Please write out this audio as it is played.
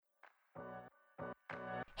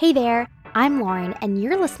Hey there, I'm Lauren, and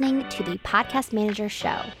you're listening to the Podcast Manager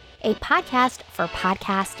Show, a podcast for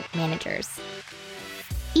podcast managers.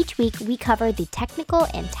 Each week, we cover the technical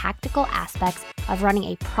and tactical aspects of running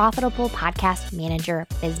a profitable podcast manager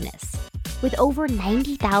business. With over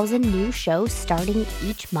 90,000 new shows starting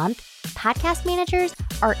each month, podcast managers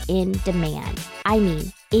are in demand. I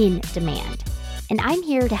mean, in demand. And I'm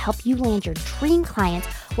here to help you land your dream clients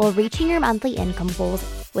while reaching your monthly income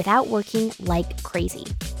goals without working like crazy.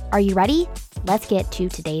 Are you ready? Let's get to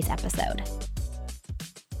today's episode.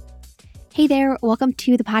 Hey there, welcome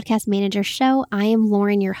to the Podcast Manager Show. I am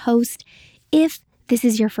Lauren, your host. If this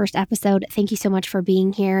is your first episode, thank you so much for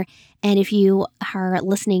being here. And if you are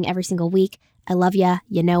listening every single week, I love you.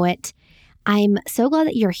 You know it. I'm so glad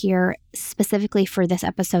that you're here specifically for this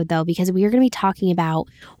episode, though, because we are going to be talking about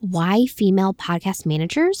why female podcast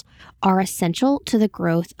managers are essential to the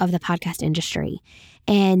growth of the podcast industry.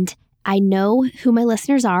 And I know who my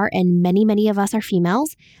listeners are, and many of us are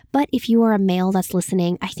females. But if you are a male that's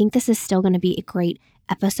listening, I think this is still going to be a great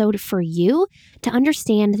episode for you to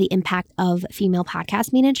understand the impact of female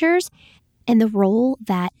podcast managers and the role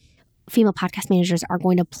that female podcast managers are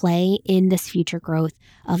going to play in this future growth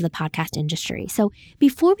of the podcast industry. So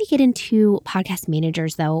before we get into podcast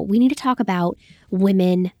managers, though, we need to talk about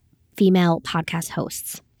women, female podcast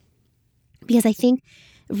hosts, because I think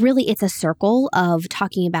really it's a circle of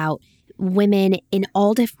talking about women in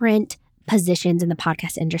all different positions in the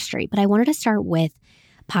podcast industry. But I wanted to start with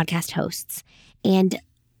podcast hosts and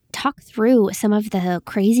talk through some of the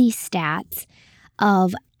crazy stats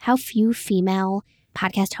of how few female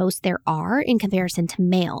podcast hosts there are in comparison to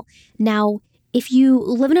male. Now, if you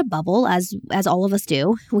live in a bubble, as all of us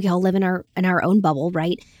do, we all live in our own bubble,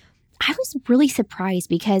 right? I was really surprised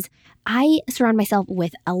because I surround myself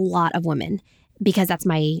with a lot of women because that's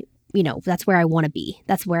that's where I want to be.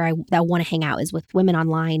 That's where I want to hang out, is with women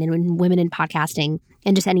online and women in podcasting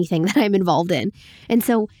and just anything that I'm involved in. And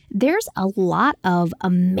so there's a lot of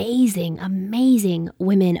amazing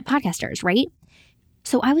women podcasters, right?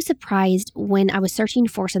 So I was surprised when I was searching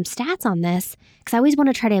for some stats on this, because I always want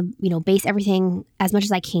to try to, base everything as much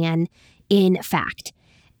as I can in fact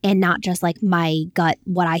and not just like my gut,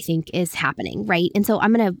 what I think is happening, right? And so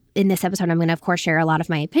in this episode, I'm going to, of course, share a lot of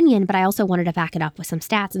my opinion, but I also wanted to back it up with some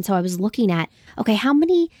stats. And so I was looking at, okay, how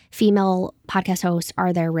many female podcast hosts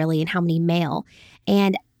are there really and how many male?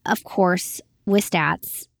 And of course, with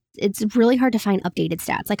stats, it's really hard to find updated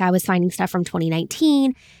stats. Like I was finding stuff from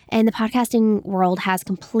 2019, and the podcasting world has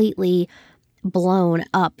completely blown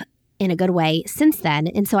up in a good way since then.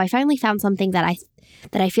 And so I finally found something that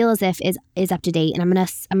I feel as if is up to date. And I'm gonna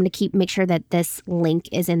make sure that this link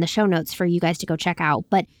is in the show notes for you guys to go check out.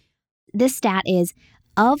 But this stat is,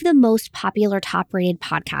 of the most popular top-rated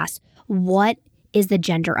podcasts, what is the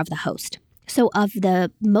gender of the host? So of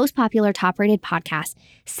the most popular top-rated podcasts,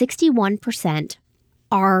 61%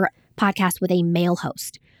 are podcasts with a male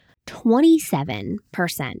host,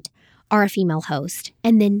 27% are a female host,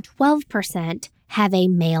 and then 12% have a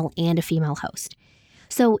male and a female host.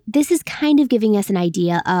 So this is kind of giving us an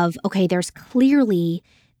idea of, okay, there's clearly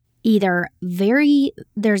either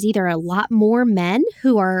a lot more men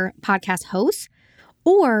who are podcast hosts,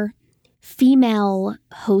 or female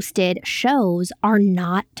hosted shows are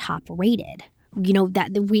not top rated.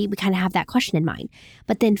 That we kind of have that question in mind.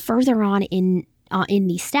 But then further on in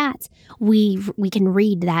these stats, we can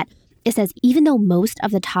read that it says, even though most of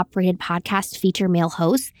the top-rated podcasts feature male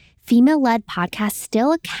hosts, female-led podcasts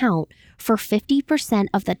still account for 50%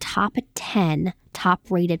 of the top 10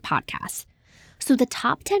 top-rated podcasts. So the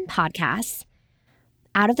top 10 podcasts,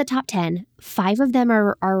 out of the top 10, 5 of them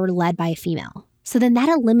are led by a female. So then that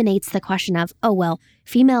eliminates the question of, oh, well,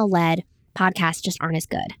 female-led podcasts just aren't as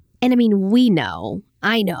good. And I mean,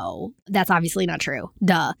 I know, that's obviously not true.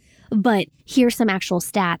 Duh. But here's some actual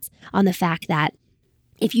stats on the fact that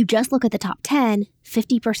if you just look at the top 10,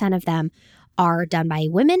 50% of them are done by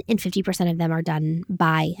women and 50% of them are done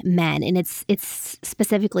by men. And it's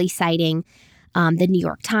specifically citing the New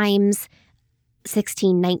York Times,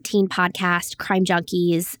 1619 podcast, Crime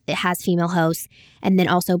Junkies, it has female hosts, and then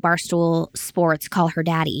also Barstool Sports, Call Her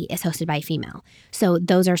Daddy, is hosted by a female. So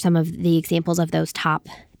those are some of the examples of those top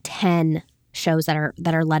 10 shows that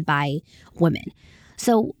are led by women.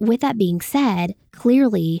 So with that being said,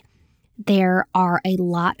 clearly there are a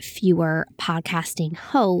lot fewer podcasting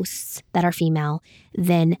hosts that are female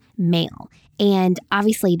than male. And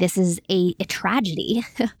obviously this is a tragedy,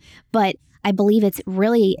 but I believe it's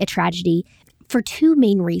really a tragedy for two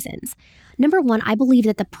main reasons. Number one, I believe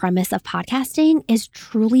that the premise of podcasting is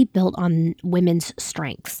truly built on women's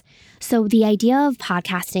strengths. So the idea of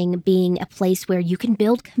podcasting being a place where you can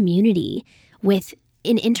build community with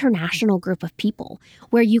an international group of people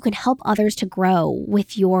where you can help others to grow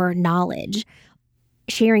with your knowledge,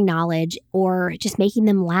 sharing knowledge, or just making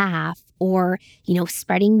them laugh, or,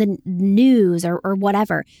 spreading the news or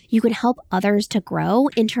whatever. You can help others to grow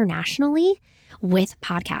internationally with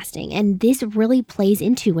podcasting. And this really plays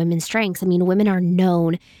into women's strengths. I mean, women are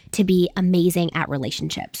known to be amazing at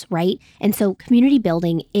relationships, right? And so community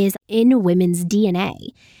building is in women's DNA.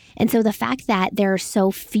 And so the fact that there are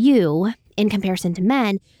so few in comparison to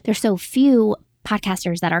men, there's so few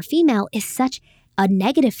podcasters that are female is such a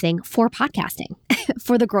negative thing for podcasting,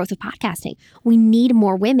 for the growth of podcasting. We need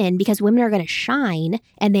more women because women are going to shine,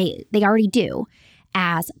 and they already do,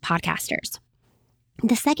 as podcasters.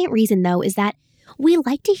 The second reason, though, is that we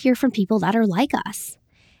like to hear from people that are like us.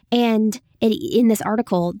 And in this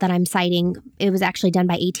article that I'm citing, it was actually done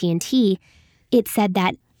by AT&T. It said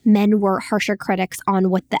that men were harsher critics on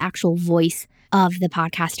what the actual voice of the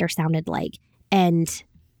podcaster sounded like. And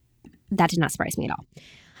that did not surprise me at all.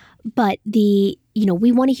 But we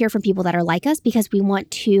want to hear from people that are like us because we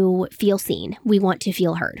want to feel seen. We want to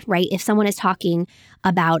feel heard, right? If someone is talking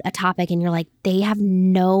about a topic and you're like, they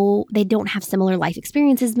don't have similar life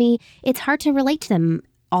experiences as me, it's hard to relate to them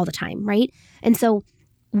all the time, right? And so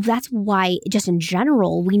that's why, just in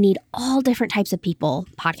general, we need all different types of people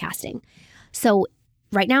podcasting. So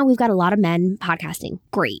right now we've got a lot of men podcasting.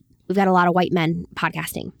 Great. We've got a lot of white men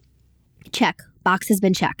podcasting. Check. Box has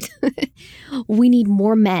been checked. We need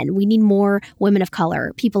more men. We need more women of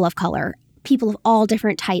color, people of all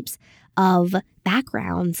different types of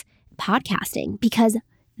backgrounds podcasting, because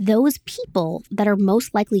those people that are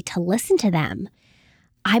most likely to listen to them,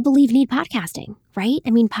 I believe, need podcasting, right? I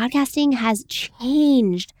mean, podcasting has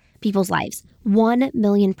changed people's lives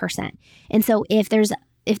 1,000,000%. And so if there's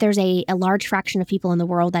a large fraction of people in the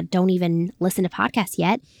world that don't even listen to podcasts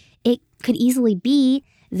yet, it could easily be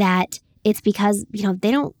that it's because,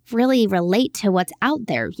 they don't really relate to what's out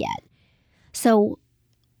there yet. So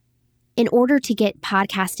in order to get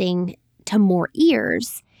podcasting to more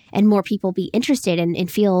ears and more people be interested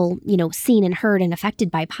and feel, seen and heard and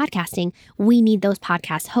affected by podcasting, we need those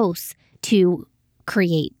podcast hosts to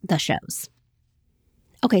create the shows.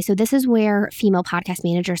 Okay, so this is where female podcast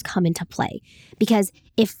managers come into play. Because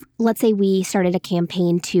if, let's say, we started a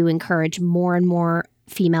campaign to encourage more and more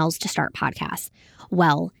females to start podcasts,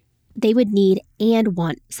 well, they would need and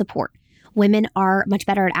want support. Women are much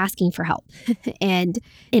better at asking for help and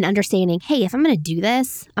in understanding, hey, if I'm going to do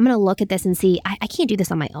this, I'm going to look at this and see, I can't do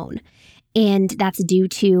this on my own. And that's due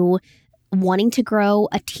to wanting to grow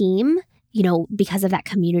a team, because of that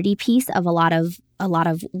community piece of a lot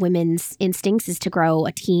of women's instincts is to grow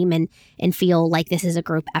a team and feel like this is a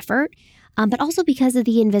group effort. But also because of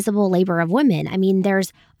the invisible labor of women. I mean,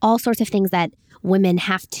 there's all sorts of things that women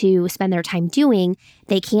have to spend their time doing.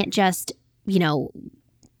 They can't just,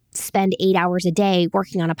 spend 8 hours a day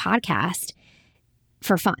working on a podcast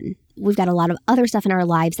for fun. We've got a lot of other stuff in our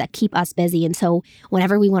lives that keep us busy. And so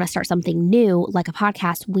whenever we want to start something new, like a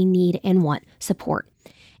podcast, we need and want support.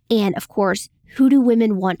 And of course, who do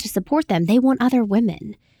women want to support them? They want other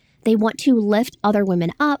women. They want to lift other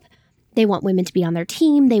women up. They want women to be on their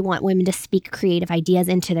team. They want women to speak creative ideas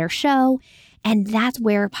into their show. And that's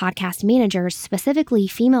where podcast managers, specifically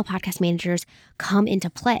female podcast managers, come into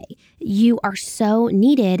play. You are so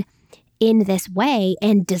needed in this way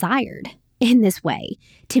and desired in this way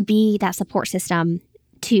to be that support system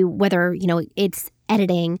to whether, it's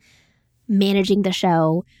editing, managing the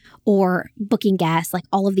show, or booking guests, like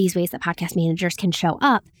all of these ways that podcast managers can show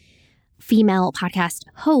up. Female podcast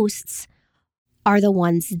hosts are the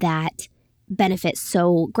ones that benefit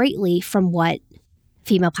so greatly from what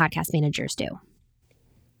female podcast managers do.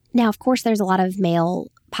 Now, of course, there's a lot of male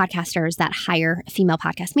podcasters that hire female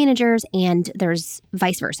podcast managers, and there's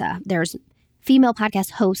vice versa. There's female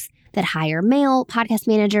podcast hosts that hire male podcast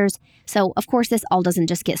managers. So, of course, this all doesn't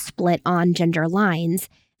just get split on gender lines,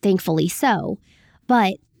 thankfully so.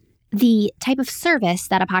 But the type of service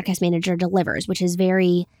that a podcast manager delivers, which is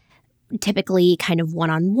very typically kind of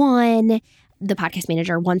one-on-one, the podcast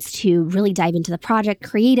manager wants to really dive into the project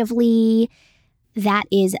creatively. That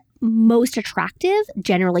is most attractive,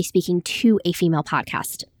 generally speaking, to a female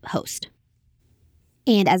podcast host.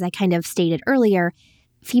 And as I kind of stated earlier,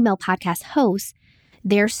 female podcast hosts,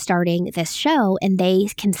 they're starting this show and they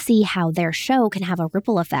can see how their show can have a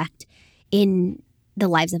ripple effect in the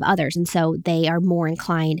lives of others. And so they are more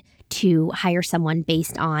inclined to hire someone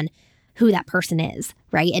based on who that person is,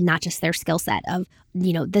 right? And not just their skill set of,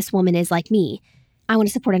 this woman is like me. I want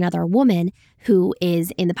to support another woman who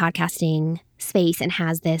is in the podcasting space and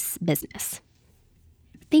has this business.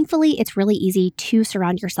 Thankfully, it's really easy to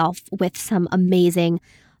surround yourself with some amazing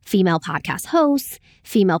female podcast hosts,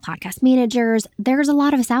 female podcast managers. There's a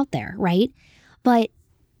lot of us out there, right? But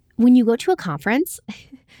when you go to a conference,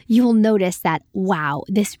 you will notice that, wow,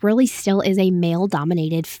 this really still is a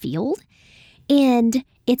male-dominated field. And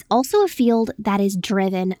it's also a field that is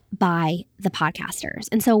driven by the podcasters.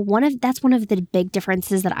 And so that's one of the big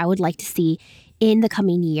differences that I would like to see in the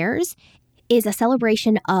coming years is a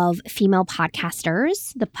celebration of female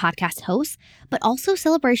podcasters, the podcast hosts, but also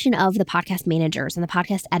celebration of the podcast managers and the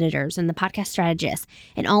podcast editors and the podcast strategists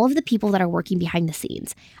and all of the people that are working behind the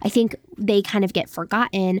scenes. I think they kind of get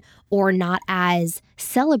forgotten or not as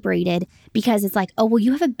celebrated because it's like, oh, well,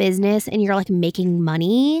 you have a business and you're like making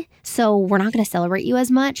money, so we're not going to celebrate you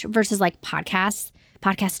as much versus like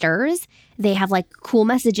podcasters. They have like cool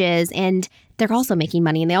messages and they're also making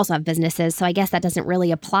money and they also have businesses. So I guess that doesn't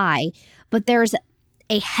really apply. But there's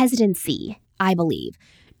a hesitancy, I believe,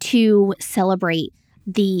 to celebrate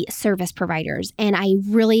the service providers. And I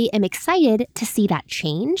really am excited to see that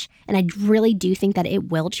change. And I really do think that it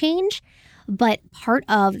will change. But part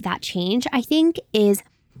of that change, I think, is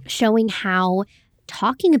showing how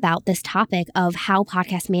talking about this topic of how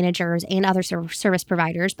podcast managers and other service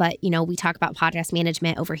providers, but, we talk about podcast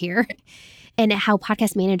management over here, and how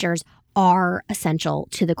podcast managers are essential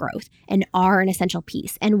to the growth and are an essential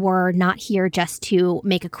piece. And we're not here just to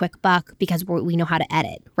make a quick buck because we know how to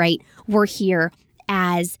edit, right? We're here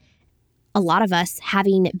as a lot of us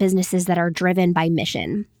having businesses that are driven by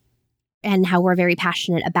mission and how we're very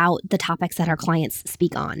passionate about the topics that our clients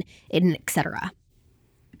speak on, and et cetera.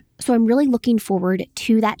 So I'm really looking forward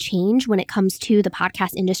to that change when it comes to the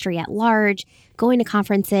podcast industry at large, going to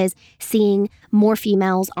conferences, seeing more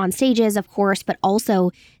females on stages, of course, but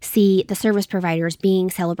also see the service providers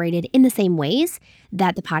being celebrated in the same ways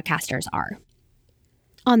that the podcasters are.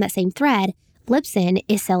 On that same thread, Libsyn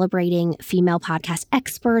is celebrating female podcast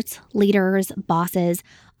experts, leaders, bosses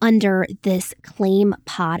under this Claim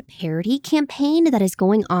Pod Parity campaign that is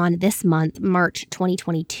going on this month, March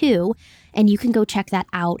 2022. And you can go check that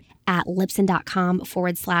out at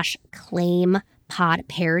libsyn.com/claim pod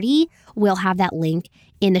parity. We'll have that link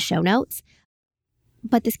in the show notes.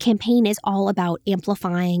 But this campaign is all about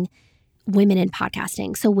amplifying women in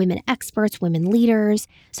podcasting. So women experts, women leaders.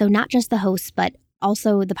 So not just the hosts, but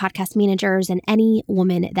also the podcast managers and any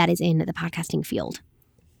woman that is in the podcasting field.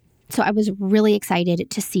 So I was really excited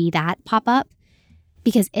to see that pop up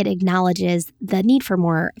because it acknowledges the need for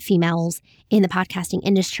more females in the podcasting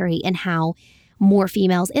industry and how more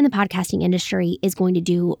females in the podcasting industry is going to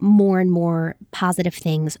do more and more positive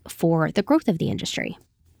things for the growth of the industry.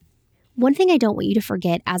 One thing I don't want you to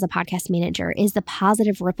forget as a podcast manager is the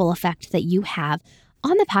positive ripple effect that you have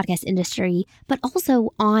on the podcast industry, but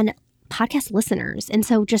also on podcast listeners. And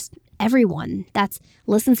so just everyone that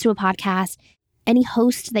listens to a podcast, any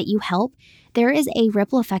host that you help, there is a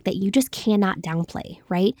ripple effect that you just cannot downplay,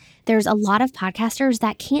 right? There's a lot of podcasters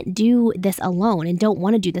that can't do this alone and don't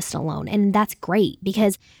want to do this alone. And that's great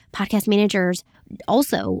because podcast managers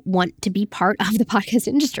also want to be part of the podcast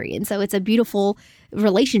industry. And so it's a beautiful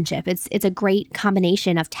relationship. It's a great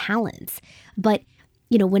combination of talents. But,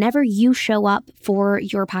 whenever you show up for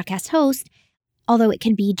your podcast host, although it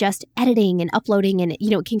can be just editing and uploading and,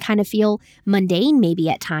 it can kind of feel mundane maybe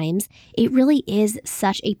at times, it really is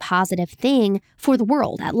such a positive thing for the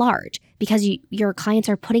world at large because your clients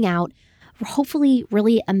are putting out hopefully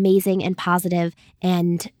really amazing and positive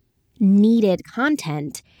and needed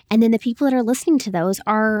content. And then the people that are listening to those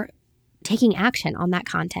are taking action on that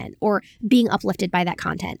content or being uplifted by that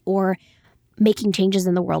content or making changes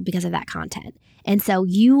in the world because of that content. And so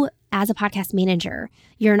you, as a podcast manager,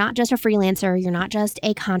 you're not just a freelancer, you're not just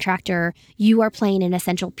a contractor, you are playing an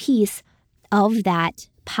essential piece of that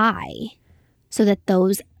pie so that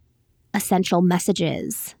those essential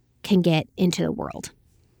messages can get into the world.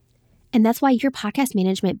 And that's why your podcast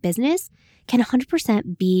management business can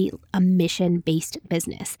 100% be a mission-based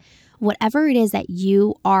business. Whatever it is that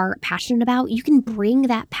you are passionate about, you can bring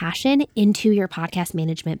that passion into your podcast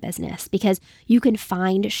management business because you can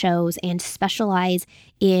find shows and specialize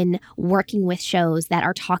in working with shows that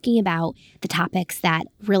are talking about the topics that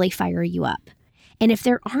really fire you up. And if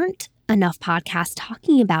there aren't enough podcasts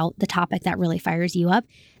talking about the topic that really fires you up,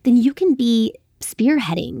 then you can be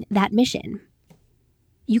spearheading that mission.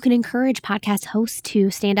 You can encourage podcast hosts to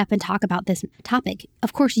stand up and talk about this topic.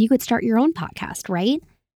 Of course, you could start your own podcast, right?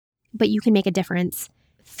 But you can make a difference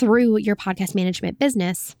through your podcast management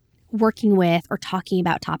business, working with or talking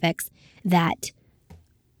about topics that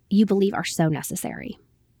you believe are so necessary.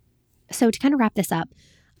 So to kind of wrap this up,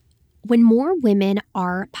 when more women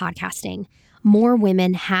are podcasting more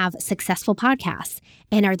women have successful podcasts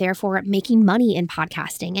and are therefore making money in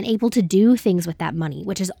podcasting and able to do things with that money,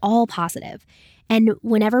 which is all positive. And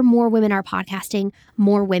whenever more women are podcasting,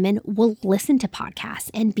 more women will listen to podcasts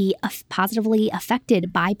and be positively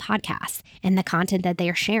affected by podcasts and the content that they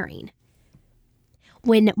are sharing.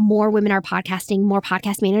 When more women are podcasting, more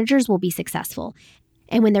podcast managers will be successful.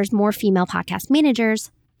 And when there's more female podcast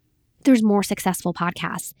managers, there's more successful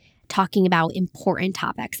podcasts talking about important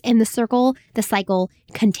topics. And the cycle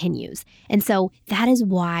continues. And so that is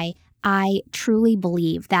why I truly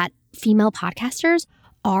believe that female podcasters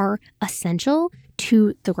are essential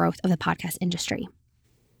to the growth of the podcast industry.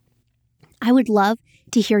 I would love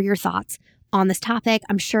to hear your thoughts on this topic.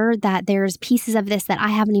 I'm sure that there's pieces of this that I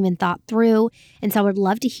haven't even thought through. And so I would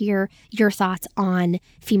love to hear your thoughts on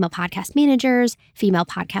female podcast managers, female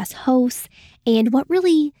podcast hosts, and what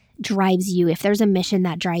really drives you. If there's a mission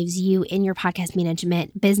that drives you in your podcast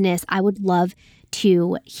management business, I would love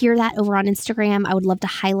to hear that over on Instagram. I would love to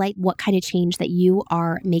highlight what kind of change that you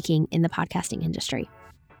are making in the podcasting industry.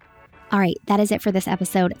 All right, that is it for this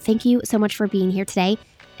episode. Thank you so much for being here today,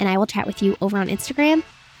 and I will chat with you over on Instagram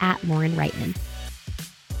at Lauren Wrightman.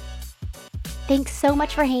 Thanks so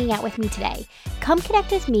much for hanging out with me today. Come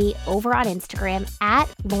connect with me over on Instagram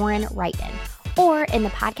at Lauren Wrightman or in the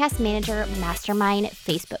Podcast Manager Mastermind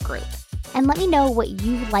Facebook group. And let me know what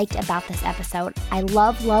you liked about this episode. I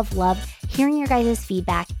love hearing your guys'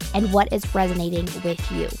 feedback and what is resonating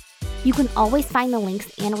with you. You can always find the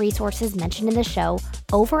links and resources mentioned in the show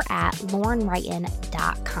over at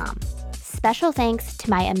laurenwrighton.com. Special thanks to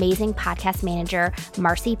my amazing podcast manager,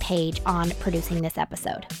 Marcy Page, on producing this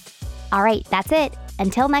episode. All right, that's it.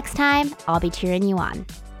 Until next time, I'll be cheering you on.